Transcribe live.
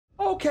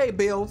Okay,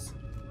 Bills.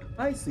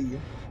 I see you.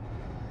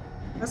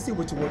 I see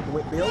what you're working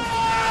with, Bills.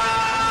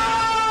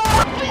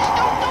 Please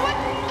don't do it!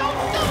 Don't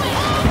do it!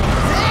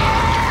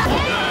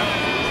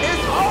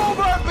 It's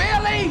over,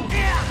 Billy!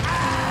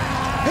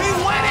 He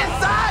went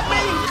inside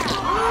me!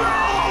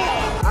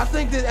 I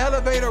think this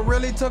elevator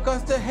really took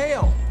us to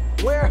hell.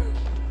 Where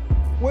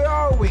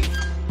are we?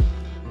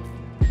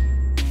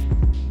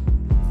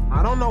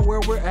 I don't know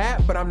where we're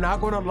at, but I'm not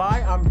gonna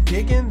lie, I'm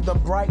digging the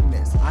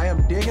brightness. I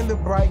am digging the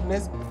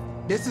brightness.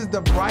 This is the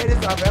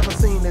brightest I've ever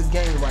seen this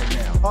game right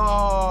now.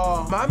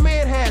 Oh, my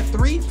man had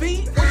 3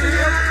 feet? What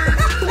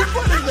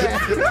is that?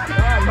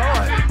 Oh,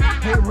 Lord.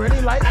 He really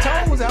like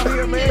toes out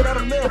here, man. Got a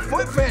little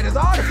foot fetish.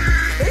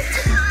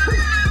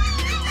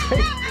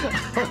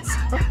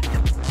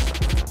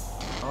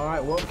 All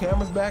right, well,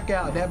 camera's back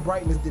out. That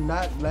brightness did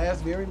not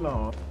last very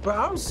long. But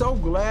I'm so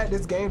glad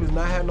this game does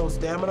not have no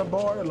stamina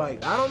bar.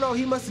 Like, I don't know,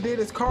 he must have did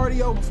his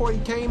cardio before he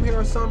came here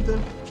or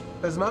something.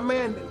 Because my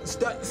man,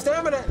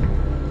 stamina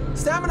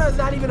is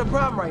not even a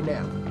problem right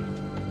now.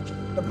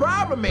 The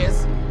problem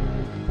is,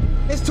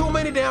 it's too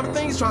many damn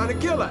things trying to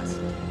kill us.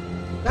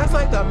 That's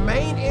like the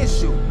main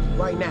issue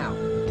right now.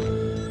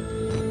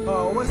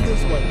 Oh, what's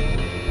this one?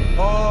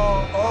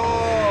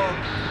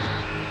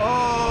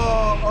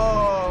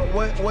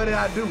 What did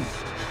I do?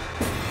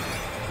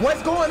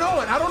 What's going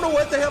on? I don't know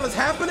what the hell is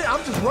happening.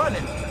 I'm just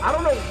running. I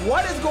don't know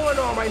what is going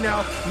on right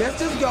now. Let's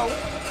just go.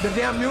 The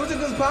damn music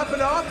is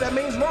popping off. That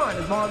means run,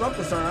 as far as I'm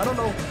concerned. I don't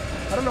know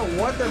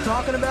what they're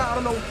talking about. I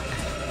don't know.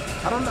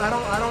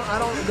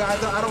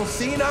 Guys, I don't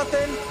see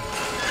nothing.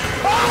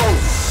 Oh!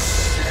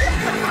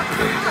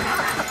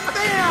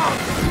 Damn!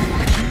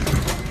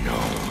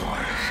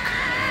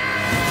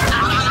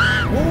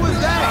 Who was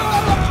that?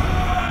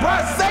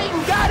 Bruh, Satan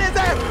got his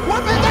ass.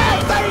 Whoop his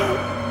ass, Satan!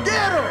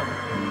 Get him!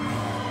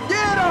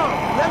 Get him!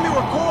 Let me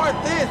record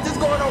this. This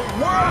going on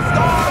World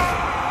Stars.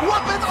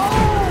 Whoop his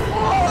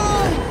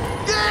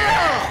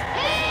yeah!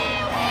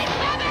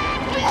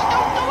 Please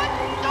don't do it!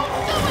 Don't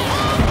do it!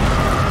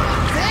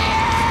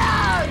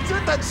 Yeah!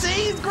 With the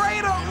cheese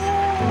grater.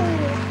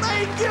 Ooh,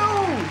 thank you.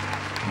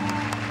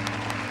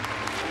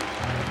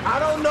 I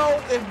don't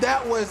know if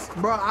that was,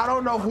 bro. I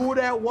don't know who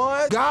that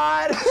was.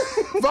 God,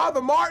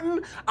 Father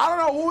Martin. I don't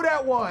know who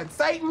that was.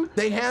 Satan.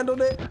 They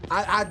handled it.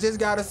 I just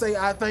gotta say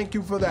I thank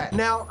you for that.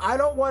 Now I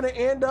don't want to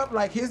end up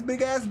like his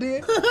big ass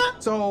did.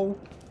 So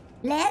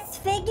let's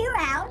figure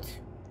out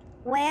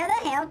where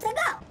the hell to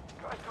go.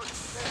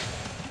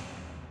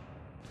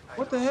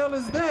 What the hell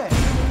is that?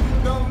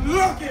 Don't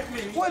look at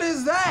me. What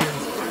is that?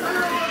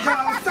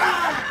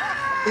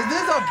 Is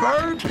this a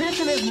bird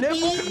pinching his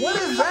nipple? What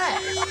is that?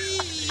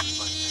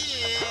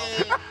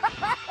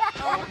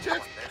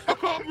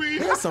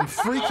 There's some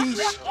freaky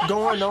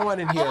going on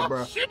in here,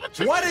 bro.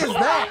 What is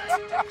that?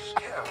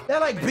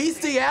 That like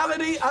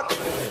bestiality?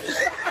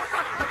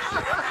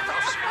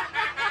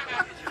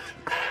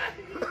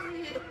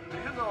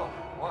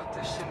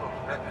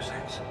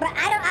 But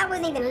I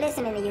wasn't even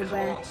listening to you,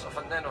 bro.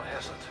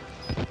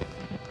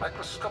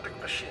 Microscopic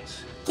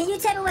machines. Can you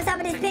tell me what's up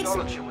with this picture?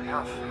 Technology we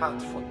have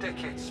had for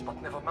decades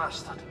but never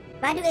mastered.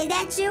 Madu, is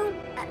that you?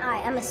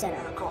 Alright, I'm gonna shut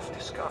up. Murkoff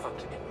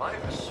discovered in my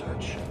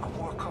research a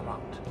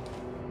workaround.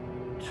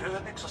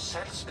 Turning the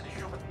cells in the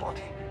human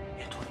body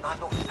into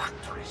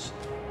nanofactories.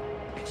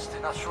 It's the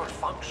natural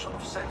function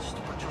of cells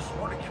to produce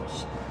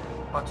molecules,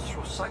 but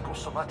through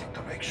psychosomatic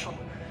direction,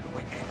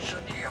 we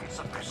engineer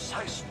the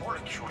precise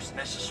molecules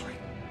necessary.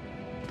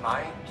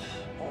 Mind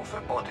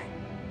over body.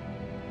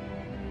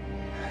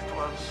 It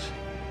was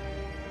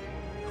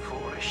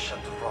foolish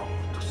and wrong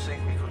to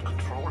think we could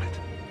control it.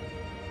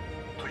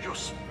 To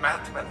use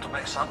madmen to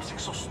make something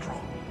so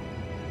strong.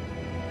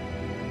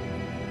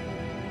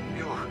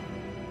 You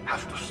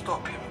have to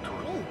stop him to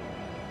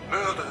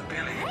murder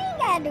Billy. I ain't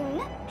gotta do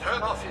nothing.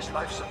 Turn off his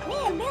life support.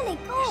 Me and Billy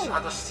cool. His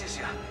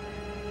anesthesia.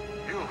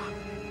 You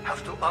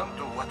have to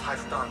undo what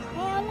I've done.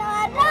 Hell no,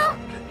 I No don't.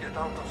 one can get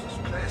out of this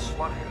place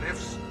while he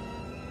lives.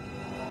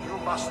 You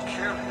must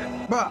kill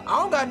him. Bro, I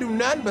don't gotta do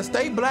nothing but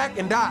stay black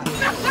and die.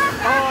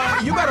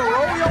 You gotta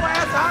roll your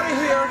ass out of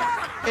here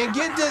and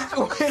get this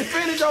and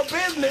finish your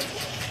business.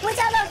 What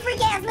y'all little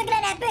freak ass looking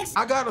at that picture?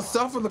 I gotta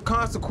suffer the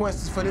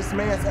consequences for this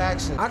man's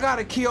action. I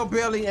gotta kill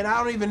Billy and I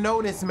don't even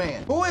know this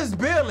man. Who is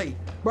Billy?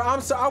 Bro,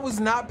 I'm sorry, I was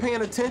not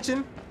paying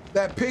attention.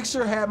 That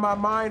picture had my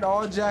mind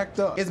all jacked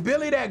up. Is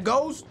Billy that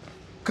ghost?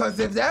 Cause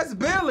if that's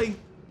Billy,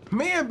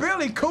 me and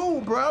Billy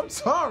cool, bro. I'm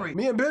sorry.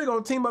 Me and Billy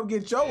gonna team up and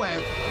get your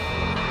ass.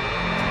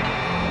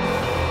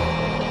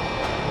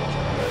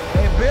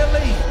 Hey,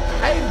 Billy.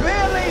 Hey,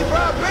 Billy,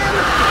 bro,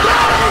 Billy.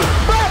 Billy,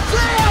 bro,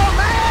 chill,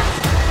 man.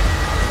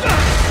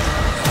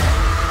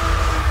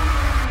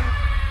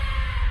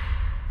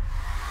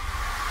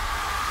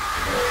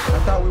 I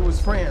thought we was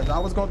friends. I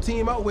was gonna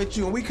team up with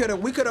you, and we could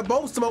have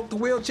both smoked the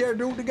wheelchair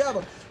dude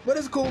together. But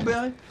it's cool,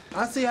 Billy.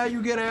 I see how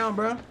you get down,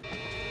 bro.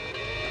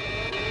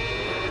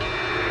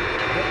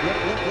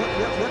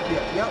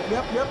 Yep.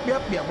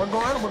 We're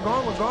going.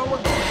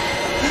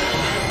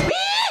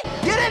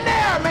 Get in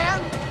there,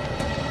 man.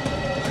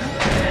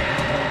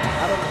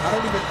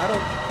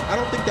 I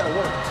don't think that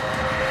worked.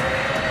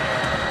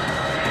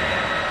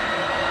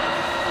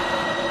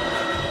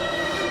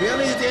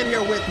 Billy is in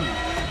here with me.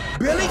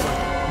 Billy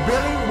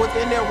was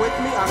in there with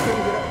me. I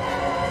couldn't get up.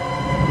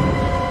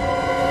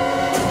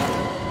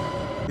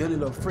 Billy,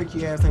 little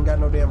freaky ass, ain't got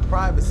no damn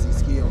privacy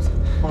skills.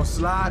 Gonna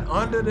slide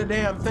under the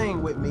damn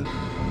thing with me.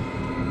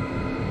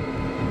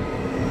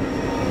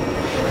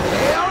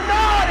 Hell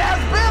no,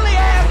 that's Billy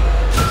ass.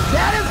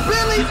 That is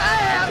Billy's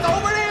ass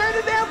over there in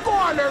the damn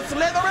corner,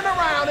 slithering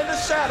around in the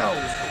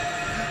shadows.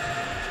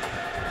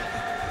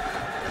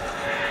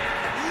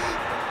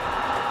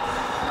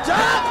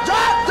 Jump!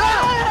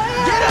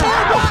 Get in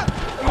here, boy!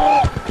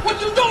 What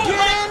you doing, Get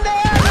man? in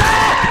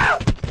there!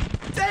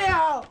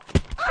 Damn!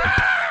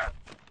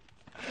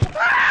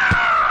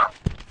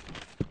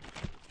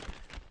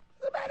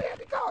 Somebody had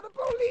to call the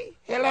police.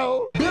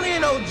 Hello? Billy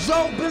ain't no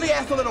joke. Billy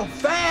ass a little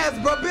fast,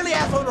 bro. Billy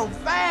ass a little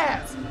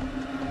fast.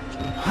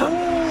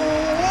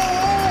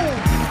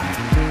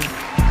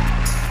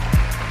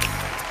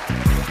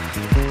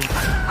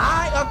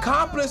 I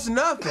accomplished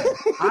nothing.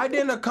 I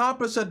didn't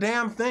accomplish a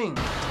damn thing.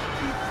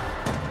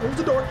 Close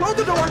the door, close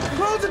the door,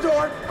 close the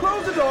door,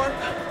 close the door,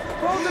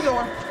 close the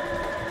door.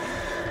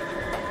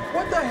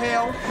 What the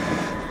hell?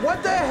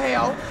 What the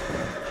hell?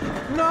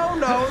 No.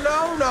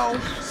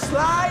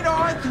 Slide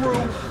on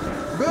through.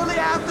 Billy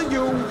after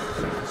you.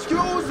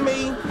 Excuse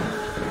me.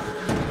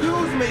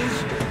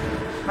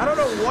 I don't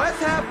know what's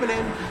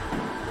happening.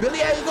 Billy,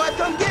 you gonna have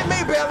to come get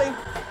me, Billy.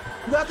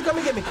 You have to come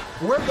and get me.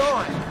 We're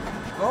gone.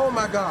 Oh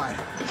my God.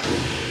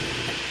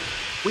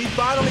 We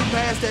finally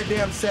passed that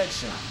damn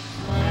section.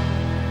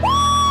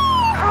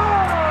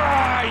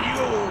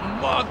 You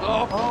mother!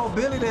 Oh,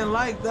 Billy didn't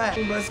like that.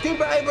 But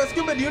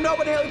Skipper, do you know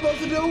what the hell he's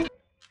supposed to do?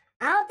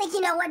 I don't think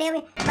you know what they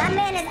My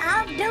man is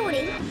off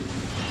duty.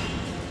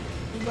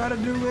 We gotta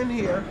do in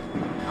here.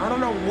 I don't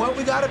know what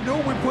we gotta do.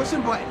 We're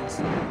pushing buttons.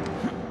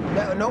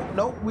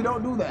 No, we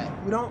don't do that.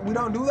 We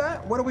don't do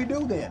that? What do we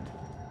do then?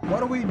 What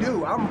do we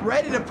do? I'm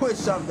ready to push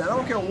something. I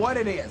don't care what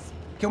it is.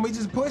 Can we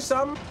just push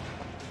something?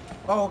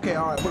 Oh, okay,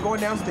 all right. We're going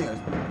downstairs.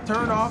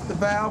 Turn off the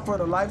valve for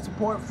the life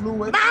support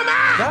fluid.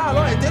 Mama!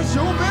 God, is this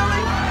you,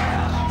 Billy?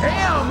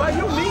 Damn, man,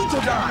 you need to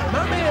die.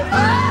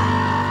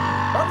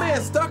 My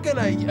man stuck in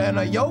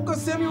a yoga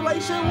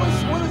simulation?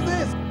 What is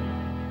this?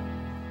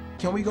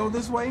 Can we go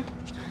this way?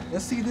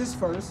 Let's see this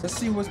first. Let's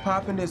see what's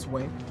popping this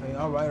way. Okay,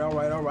 all right.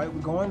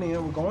 We're going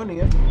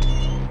in.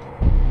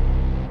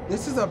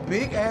 This is a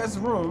big ass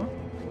room.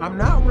 I'm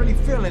not really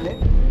feeling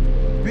it.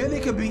 Billy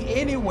could be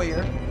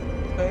anywhere.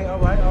 Okay, all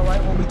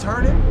right. When we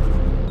turn it.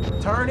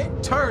 I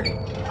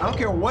don't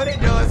care what it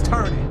does,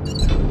 turn it.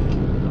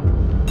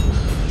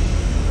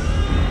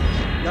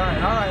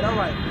 All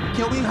right.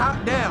 Can we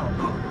hop down?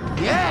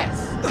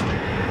 Yes!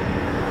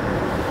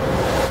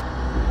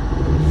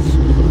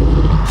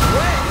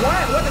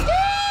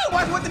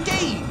 What's with the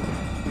key?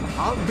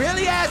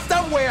 Billy at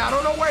somewhere. I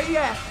don't know where he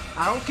at.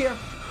 I don't care.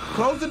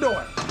 Close the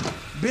door.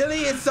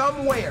 Billy is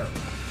somewhere.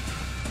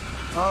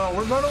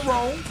 We're gonna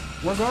roll.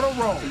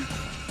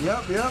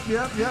 Yep.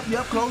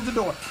 Close the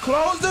door.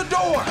 Close the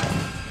door!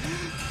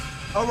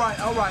 All right,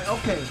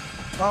 okay.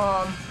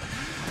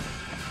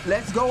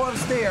 Let's go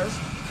upstairs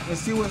and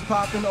see what's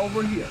popping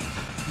over here.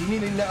 You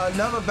need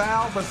another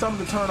valve or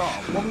something to turn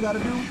off. What we gotta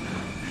do?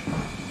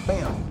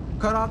 Bam.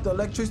 Cut off the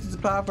electricity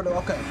supply for the,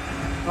 okay.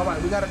 All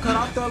right, we gotta cut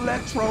off the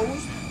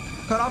electrodes.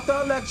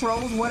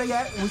 Where they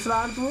at? We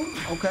sliding through?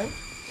 Okay.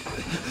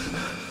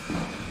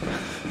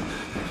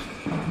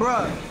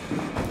 Bruh,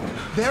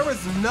 there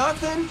is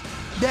nothing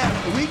that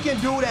we can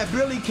do that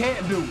Billy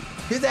can't do.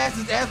 His ass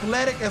is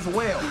athletic as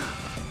well.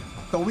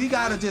 So we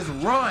gotta just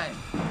run.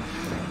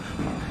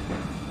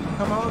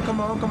 Come on.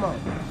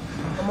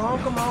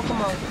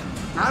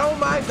 Oh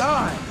my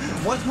God.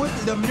 What's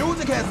with the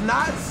music has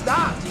not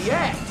stopped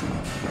yet.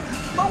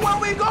 But where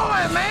we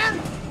going, man?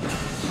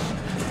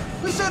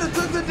 We should have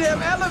took the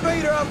damn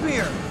elevator up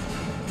here.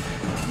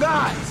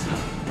 Guys.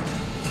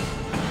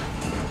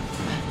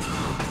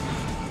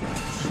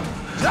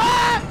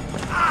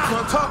 That's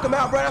what I'm talking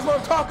about, bro. That's what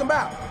I'm talking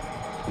about.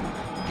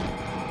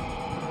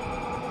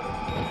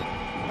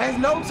 There's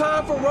no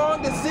time for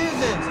wrong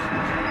decisions.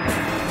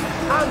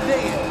 I'm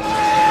dead.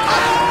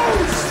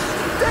 Oh,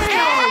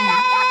 damn!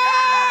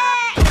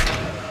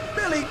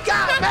 Billy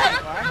got me.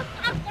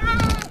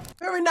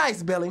 Very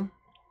nice, Billy.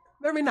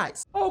 Very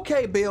nice.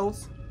 Okay,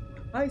 Bills.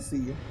 I see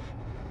you.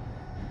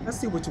 Let's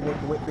see what you're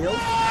working with, Bills.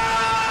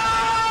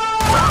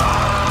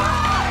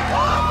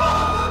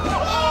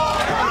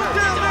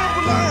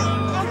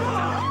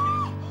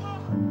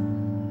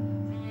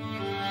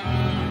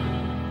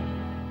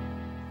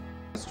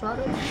 Let's try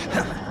that.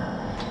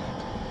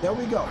 There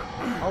we go.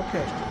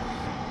 Okay.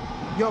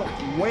 Yo,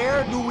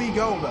 where do we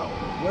go, though?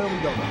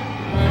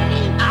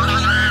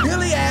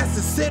 Billy ass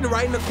is sitting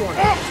right in the corner.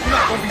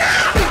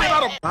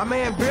 My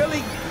man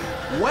Billy.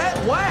 What?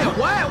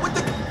 What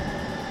the?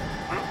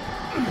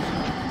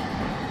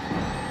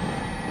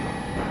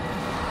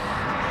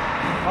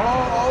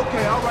 Oh,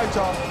 okay. All right,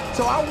 y'all.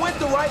 So I went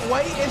the right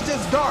way. It's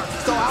just dark,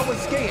 so I was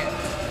scared.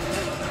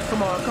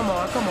 Come on.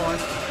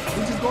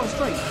 We just going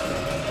straight.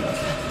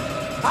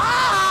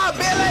 Ah,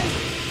 Billy!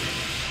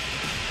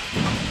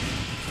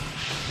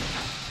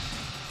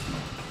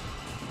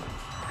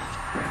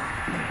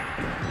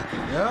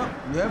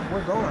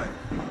 We're going.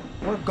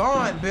 We're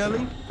gone,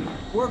 Billy.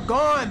 We're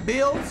gone,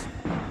 Bills.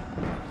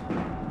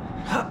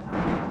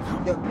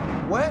 Yeah,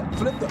 what?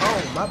 Flip the,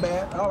 oh, my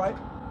bad. All right.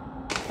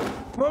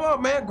 Come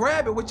on, man,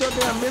 grab it with your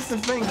damn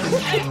missing fingers.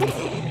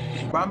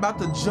 But I'm about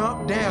to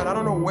jump down. I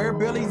don't know where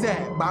Billy's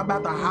at, but I'm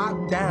about to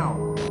hop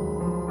down.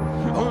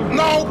 Boom.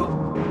 No!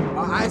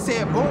 I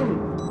said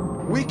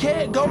boom. We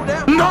can't go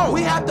down. No!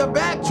 We have to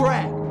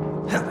backtrack.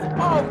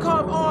 Oh,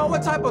 come on.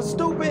 What type of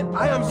stupid?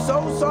 I am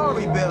so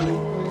sorry, Billy.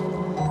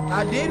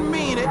 I didn't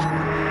mean it.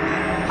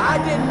 I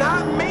did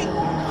not mean.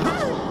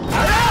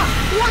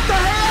 What the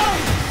hell?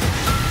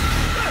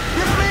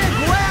 This man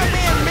grabbed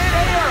me in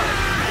midair.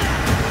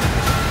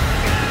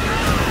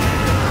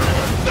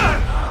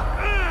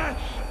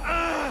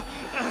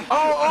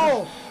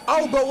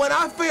 Oh, but when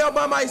I fell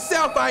by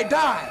myself, I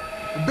died.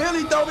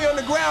 Billy threw me on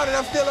the ground and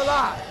I'm still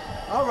alive.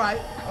 All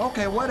right,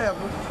 okay, whatever.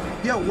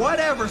 Yeah,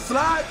 whatever,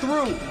 slide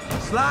through.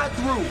 Slide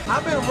through.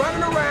 I've been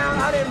running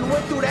around. I didn't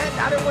went through that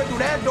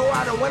door.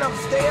 I done went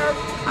upstairs.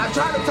 I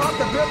tried to talk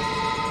to Billy.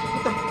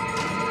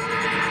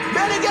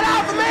 Billy, get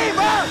off of me,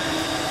 bro!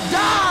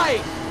 Die!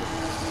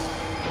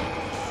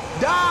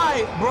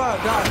 Die, bro,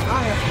 God.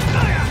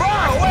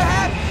 Bro, what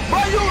happened?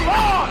 Bro, you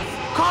lost!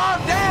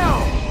 Calm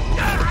down!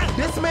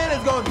 This man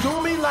is gonna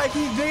do me like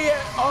he did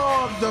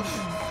the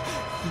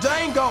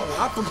Django.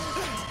 I forgot.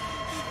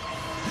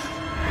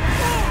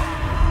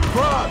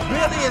 Bruh,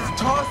 Billy is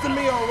tossing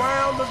me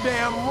around the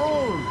damn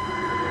room.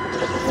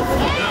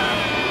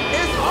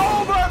 It's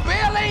over,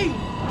 Billy!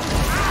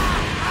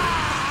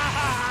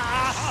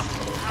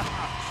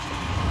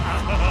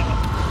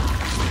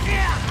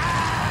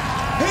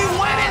 He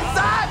went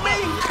inside me!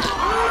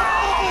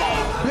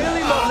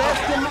 Billy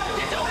molested me.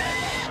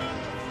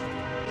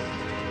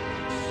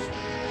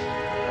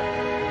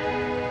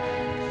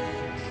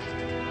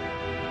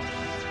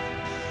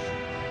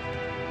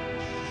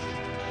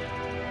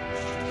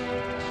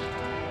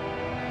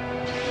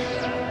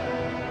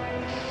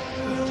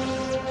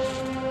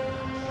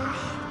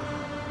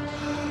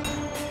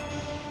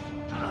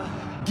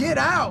 Get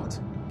out!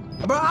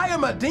 But I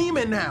am a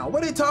demon now.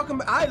 What are you talking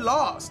about? I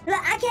lost. Look,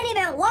 I can't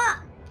even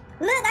walk.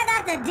 Look, I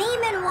got the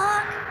demon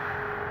walk.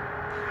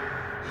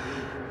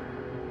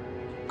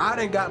 I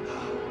done got...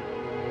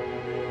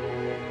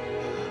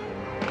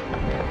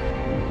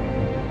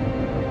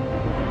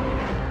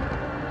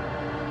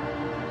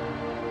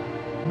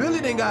 Billy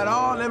done got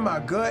all in my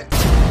gut.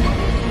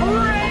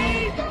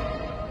 Raid!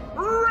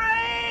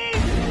 Raid!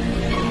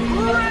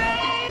 Raid!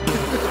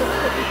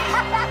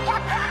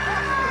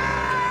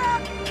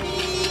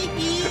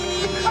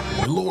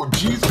 Lord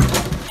Jesus.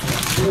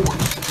 Lord.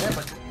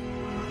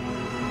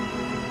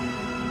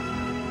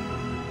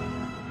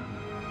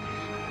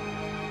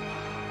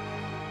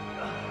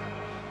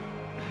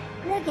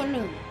 Look at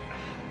me.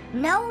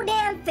 No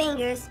damn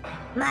fingers.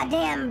 My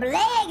damn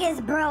leg is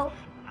broke.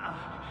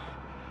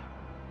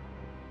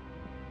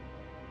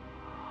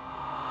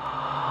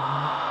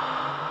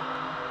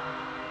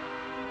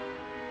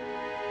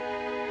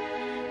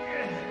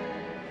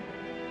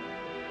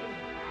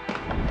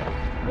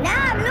 Now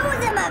I'm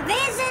losing my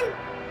vision.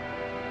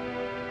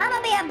 I'm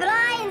gonna be a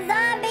blind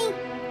zombie.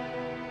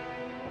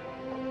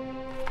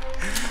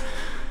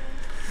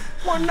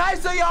 Well,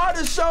 nice of y'all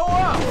to show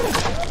up.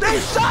 They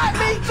shot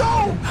me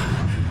too.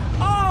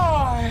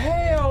 Oh,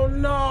 hell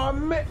no,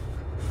 man.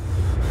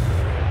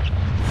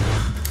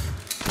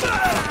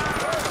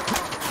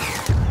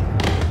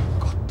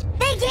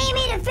 They gave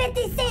me the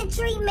 50-cent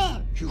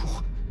treatment. You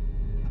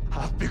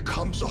have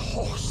become the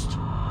host.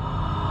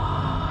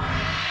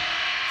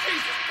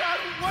 Jesus God,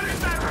 what is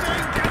that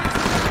thing, Dennis?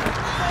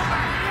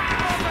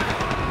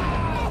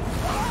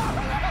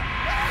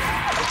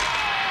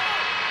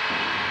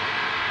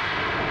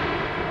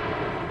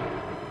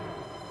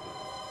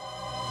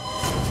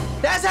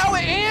 That's how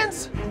it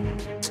ends?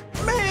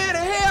 Man,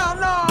 hell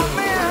no,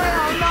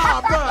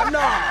 bro, no.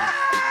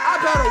 I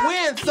better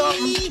win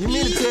something. You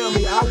mean to tell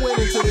me I went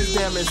into this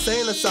damn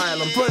insane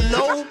asylum for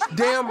no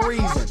damn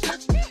reason?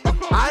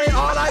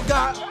 All I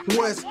got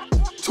was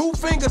 2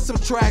 fingers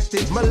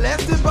subtracted,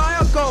 molested by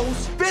a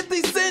ghost,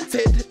 50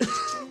 cented.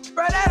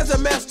 Bro, that is a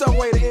messed up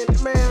way to end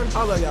it, man.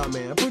 I love y'all,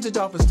 man. Appreciate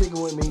y'all for sticking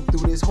with me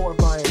through this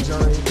horrifying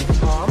journey.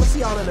 I'm gonna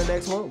see y'all in the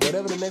next one,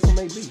 whatever the next one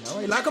may be. All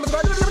right, like, comment,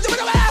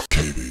 subscribe.